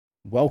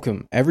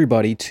Welcome,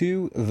 everybody,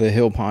 to the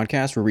Hill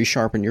Podcast, where we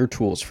sharpen your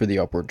tools for the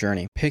upward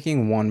journey,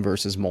 picking one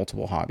versus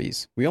multiple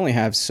hobbies. We only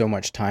have so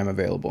much time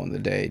available in the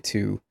day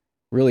to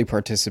really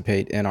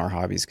participate in our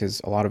hobbies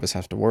because a lot of us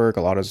have to work,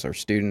 a lot of us are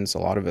students, a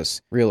lot of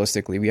us,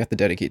 realistically, we have to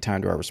dedicate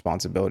time to our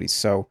responsibilities.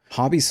 So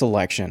hobby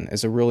selection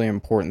is a really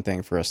important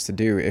thing for us to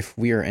do if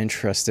we are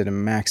interested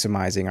in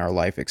maximizing our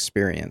life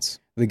experience.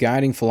 The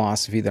guiding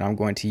philosophy that I'm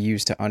going to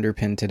use to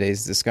underpin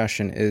today's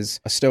discussion is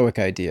a Stoic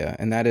idea,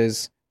 and that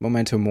is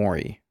memento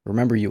mori.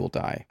 Remember, you will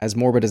die. As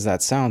morbid as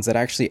that sounds, that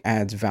actually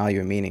adds value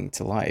and meaning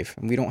to life.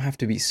 And we don't have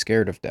to be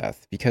scared of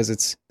death because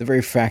it's the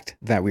very fact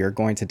that we are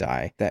going to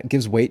die that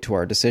gives weight to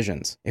our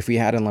decisions. If we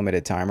had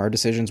unlimited time, our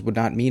decisions would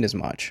not mean as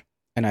much.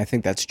 And I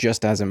think that's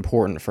just as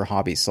important for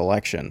hobby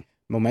selection.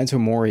 Memento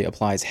mori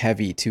applies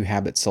heavy to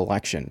habit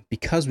selection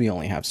because we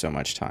only have so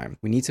much time.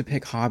 We need to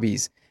pick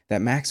hobbies that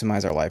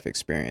maximize our life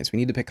experience. We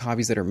need to pick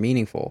hobbies that are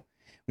meaningful.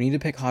 We need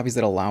to pick hobbies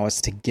that allow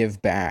us to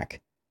give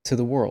back to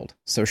the world.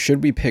 So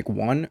should we pick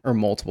one or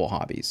multiple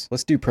hobbies?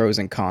 Let's do pros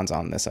and cons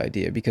on this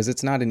idea because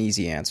it's not an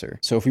easy answer.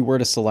 So if we were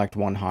to select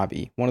one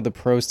hobby, one of the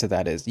pros to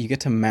that is you get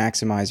to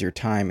maximize your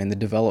time in the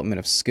development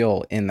of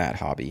skill in that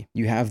hobby.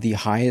 You have the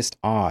highest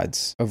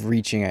odds of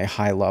reaching a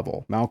high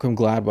level. Malcolm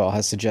Gladwell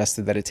has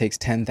suggested that it takes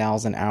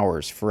 10,000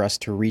 hours for us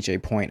to reach a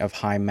point of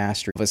high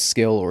mastery of a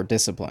skill or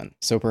discipline.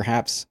 So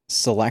perhaps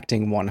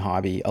selecting one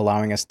hobby,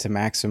 allowing us to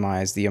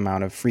maximize the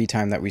amount of free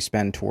time that we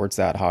spend towards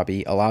that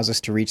hobby, allows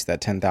us to reach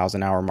that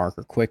 10,000 hour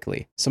marker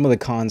quickly. Some of the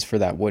cons for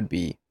that would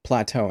be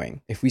plateauing.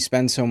 If we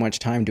spend so much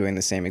time doing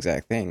the same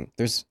exact thing,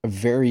 there's a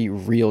very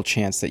real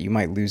chance that you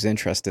might lose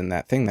interest in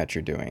that thing that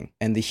you're doing.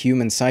 And the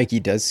human psyche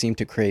does seem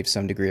to crave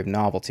some degree of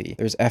novelty.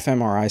 There's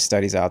fMRI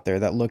studies out there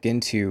that look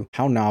into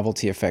how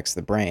novelty affects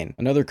the brain.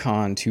 Another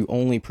con to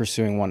only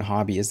pursuing one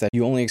hobby is that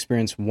you only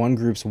experience one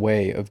group's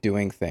way of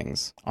doing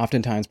things.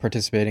 Oftentimes,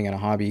 participating in a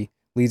hobby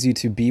leads you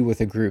to be with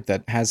a group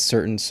that has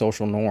certain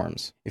social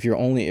norms. If you're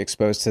only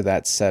exposed to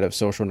that set of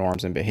social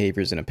norms and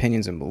behaviors and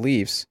opinions and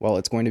beliefs, well,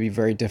 it's going to be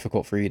very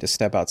difficult for you to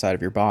step outside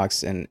of your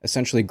box and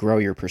essentially grow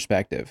your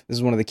perspective. This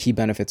is one of the key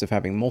benefits of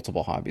having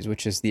multiple hobbies,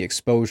 which is the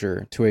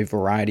exposure to a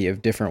variety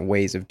of different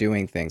ways of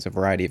doing things, a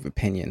variety of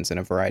opinions, and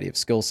a variety of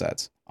skill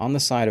sets. On the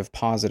side of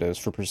positives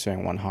for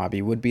pursuing one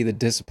hobby would be the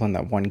discipline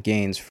that one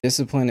gains.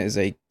 Discipline is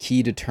a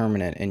key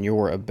determinant in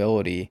your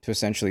ability to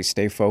essentially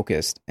stay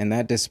focused, and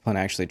that discipline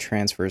actually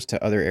transfers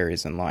to other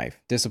areas in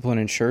life. Discipline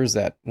ensures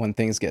that when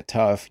things get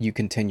tough, you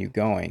continue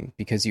going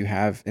because you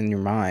have in your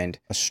mind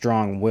a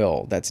strong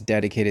will that's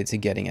dedicated to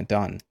getting it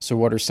done. So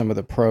what are some of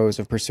the pros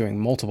of pursuing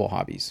multiple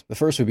hobbies? The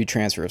first would be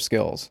transfer of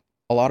skills.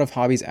 A lot of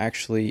hobbies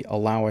actually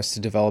allow us to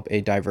develop a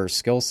diverse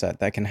skill set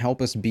that can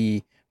help us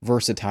be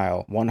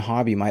versatile. One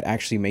hobby might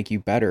actually make you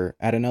better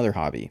at another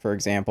hobby. For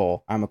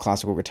example, I'm a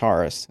classical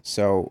guitarist,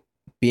 so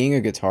being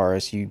a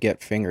guitarist, you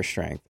get finger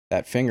strength.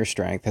 That finger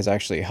strength has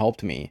actually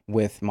helped me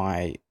with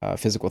my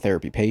physical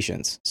therapy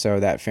patients. So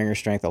that finger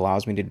strength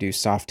allows me to do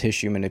soft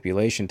tissue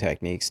manipulation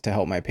techniques to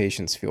help my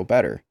patients feel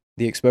better.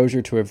 The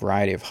exposure to a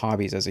variety of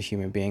hobbies as a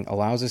human being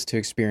allows us to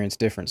experience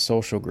different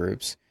social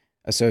groups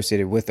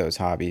associated with those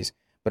hobbies,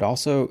 but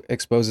also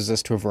exposes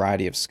us to a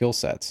variety of skill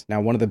sets.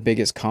 Now, one of the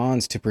biggest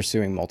cons to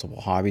pursuing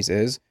multiple hobbies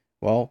is,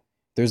 well,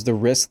 there's the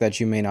risk that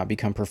you may not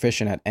become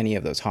proficient at any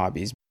of those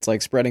hobbies. It's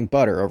like spreading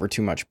butter over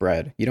too much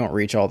bread. You don't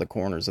reach all the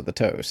corners of the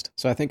toast.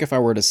 So I think if I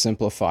were to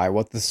simplify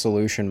what the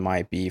solution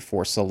might be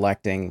for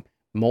selecting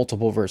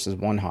multiple versus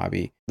one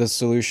hobby, the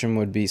solution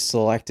would be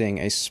selecting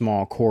a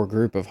small core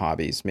group of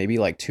hobbies, maybe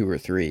like 2 or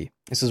 3.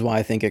 This is why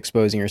I think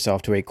exposing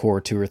yourself to a core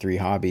 2 or 3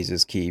 hobbies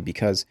is key,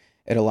 because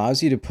it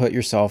allows you to put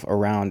yourself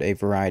around a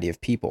variety of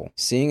people.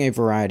 Seeing a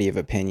variety of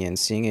opinions,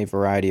 seeing a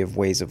variety of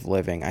ways of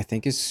living, I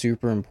think is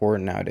super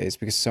important nowadays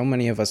because so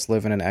many of us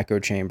live in an echo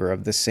chamber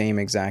of the same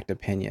exact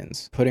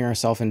opinions. Putting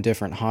ourselves in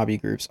different hobby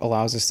groups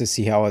allows us to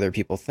see how other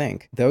people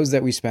think. Those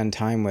that we spend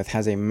time with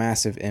has a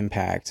massive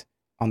impact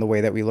on the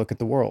way that we look at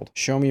the world.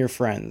 Show me your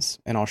friends,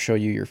 and I'll show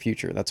you your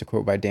future. That's a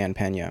quote by Dan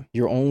Pena.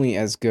 You're only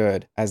as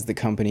good as the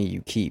company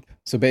you keep.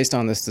 So based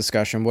on this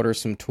discussion, what are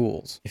some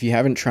tools? If you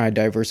haven't tried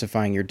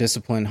diversifying your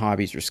discipline,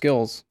 hobbies, or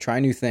skills, try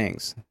new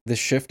things. The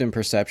shift in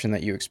perception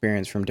that you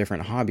experience from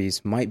different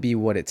hobbies might be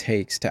what it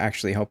takes to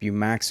actually help you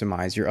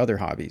maximize your other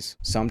hobbies.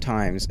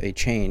 Sometimes a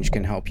change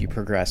can help you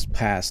progress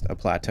past a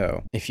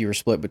plateau. If you are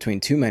split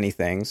between too many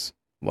things,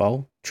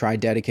 well, try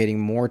dedicating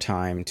more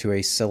time to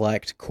a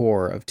select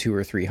core of 2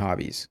 or 3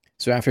 hobbies.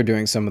 So after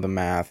doing some of the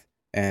math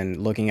and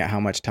looking at how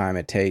much time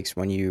it takes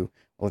when you,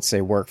 let's say,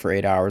 work for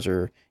 8 hours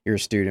or you're a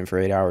student for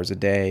 8 hours a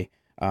day,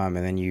 and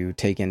then you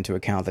take into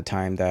account the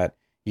time that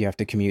you have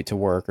to commute to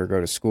work or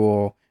go to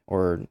school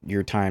or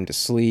your time to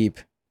sleep,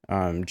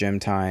 gym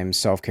time,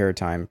 self-care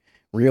time,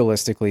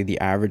 realistically, the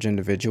average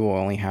individual will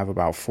only have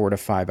about 4 to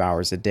 5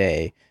 hours a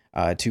day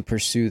to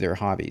pursue their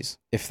hobbies.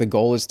 If the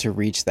goal is to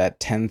reach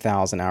that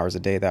 10,000 hours a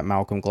day that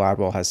Malcolm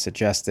Gladwell has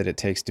suggested it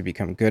takes to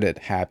become good at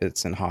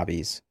habits and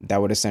hobbies, that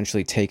would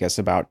essentially take us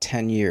about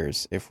 10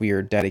 years if we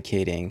are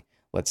dedicating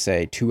let's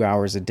say 2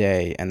 hours a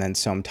day and then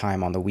some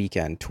time on the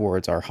weekend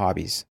towards our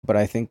hobbies. But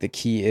I think the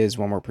key is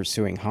when we're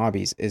pursuing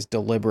hobbies is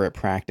deliberate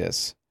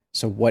practice.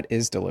 So what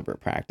is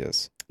deliberate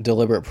practice?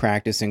 Deliberate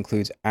practice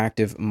includes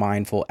active,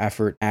 mindful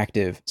effort,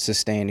 active,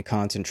 sustained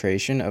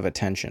concentration of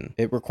attention.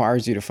 It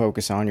requires you to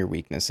focus on your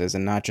weaknesses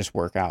and not just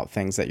work out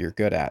things that you're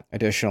good at.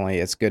 Additionally,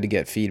 it's good to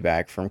get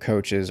feedback from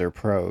coaches or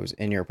pros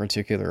in your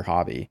particular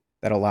hobby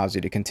that allows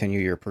you to continue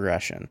your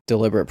progression.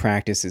 Deliberate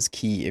practice is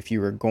key if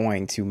you are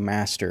going to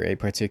master a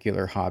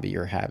particular hobby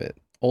or habit.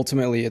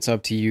 Ultimately, it's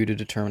up to you to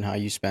determine how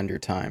you spend your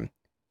time.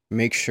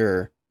 Make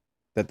sure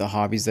that the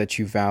hobbies that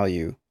you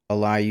value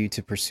allow you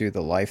to pursue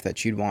the life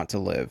that you'd want to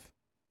live.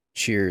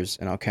 Cheers,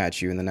 and I'll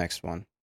catch you in the next one.